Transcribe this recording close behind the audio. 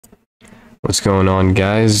What's going on,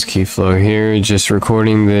 guys? Keyflow here, just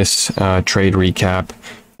recording this trade recap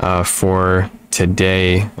for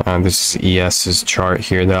today. This is ES's chart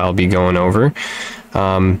here that I'll be going over.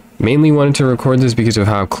 Mainly wanted to record this because of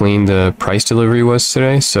how clean the price delivery was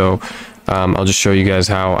today, so I'll just show you guys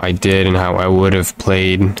how I did and how I would have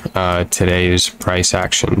played today's price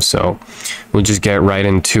action. So we'll just get right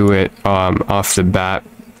into it off the bat.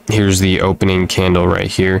 Here's the opening candle right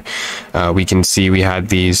here. We can see we had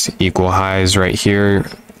these equal highs right here,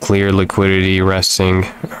 clear liquidity resting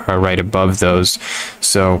right above those.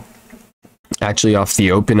 So actually off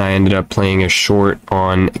the open, I ended up playing a short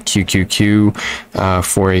on QQQ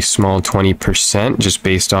for a small 20%, just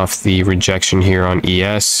based off the rejection here on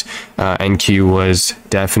ES. NQ was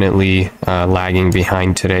definitely lagging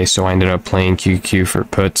behind today, so I ended up playing QQ for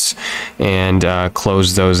puts and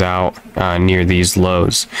closed those out near these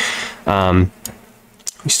lows.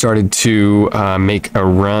 We started to make a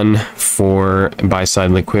run for buy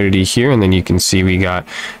side liquidity here, and then you can see we got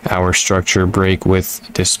our structure break with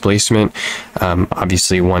displacement.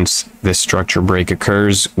 Obviously, once this structure break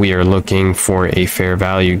occurs, we are looking for a fair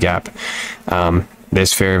value gap.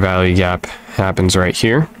 This fair value gap happens right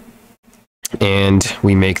here, and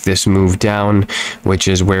we make this move down, which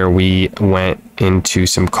is where we went into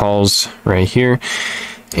some calls right here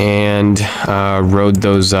and rode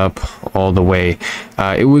those up all the way.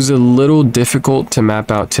 It was a little difficult to map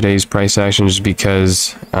out today's price action just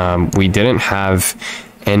because we didn't have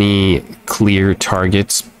any clear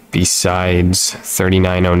targets besides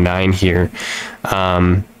 3909 here,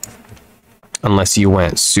 unless you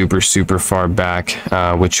went super far back,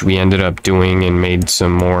 which we ended up doing and made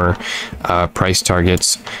some more price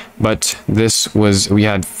targets. But this was, we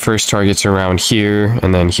had first targets around here,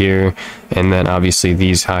 and then obviously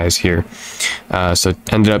these highs here. So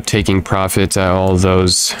ended up taking profits at all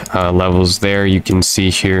those levels there. You can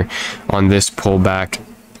see here on this pullback,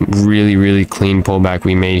 really clean pullback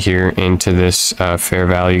we made here into this fair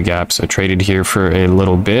value gap. So traded here for a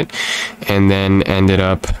little bit and then ended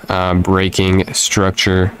up breaking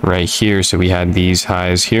structure right here. So we had these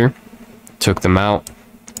highs here, took them out,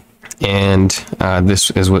 and this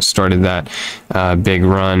is what started that big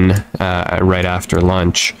run right after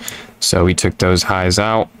lunch. So we took those highs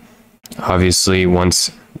out. Obviously, once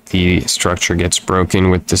the structure gets broken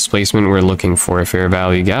with displacement, we're looking for a fair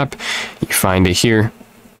value gap. You find it here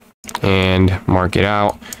and mark it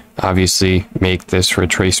out. Obviously make this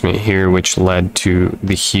retracement here, which led to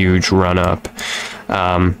the huge run up,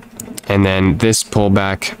 and then this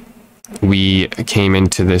pullback, we came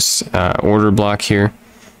into this order block here,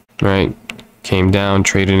 right? Came down,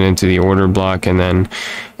 traded into the order block, and then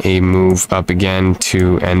a move up again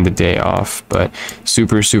to end the day off. But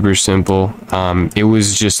super simple. It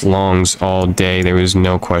was just longs all day. There was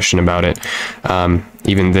no question about it.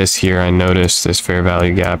 Even this here, I noticed this fair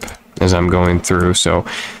value gap as I'm going through. So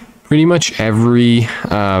pretty much every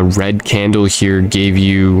red candle here gave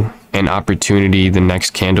you an opportunity, the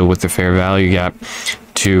next candle with the fair value gap,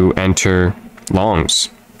 to enter longs.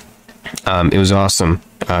 It was awesome.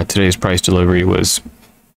 Today's price delivery was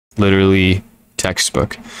literally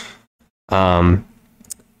textbook. That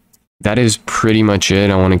is pretty much it.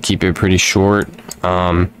 I want to keep it pretty short.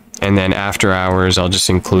 And then after hours, I'll just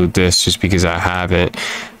include this just because I have it.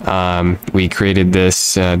 We created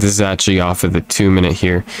this. This is actually off of the 2-minute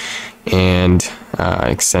here, and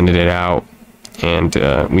extended it out. And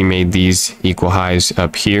we made these equal highs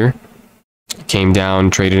up here. Came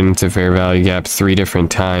down, traded into fair value gap 3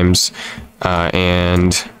 different times,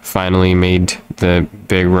 and finally made the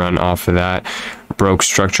big run off of that. Broke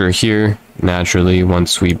structure here. Naturally,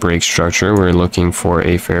 once we break structure, we're looking for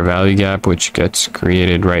a fair value gap, which gets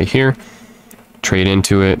created right here. Trade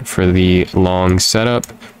into it for the long setup,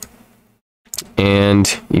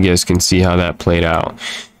 and you guys can see how that played out.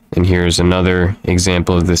 And here's another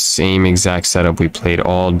example of the same exact setup we played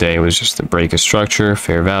all day. It was just to break a structure,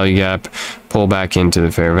 fair value gap, pull back into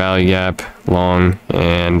the fair value gap, long,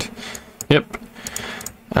 and yep,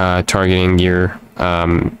 targeting your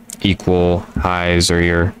equal highs or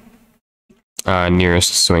your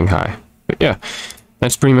nearest swing high. But yeah,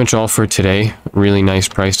 that's pretty much all for today. Really nice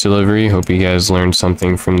price delivery. Hope you guys learned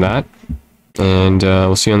something from that, and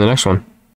we'll see you on the next one.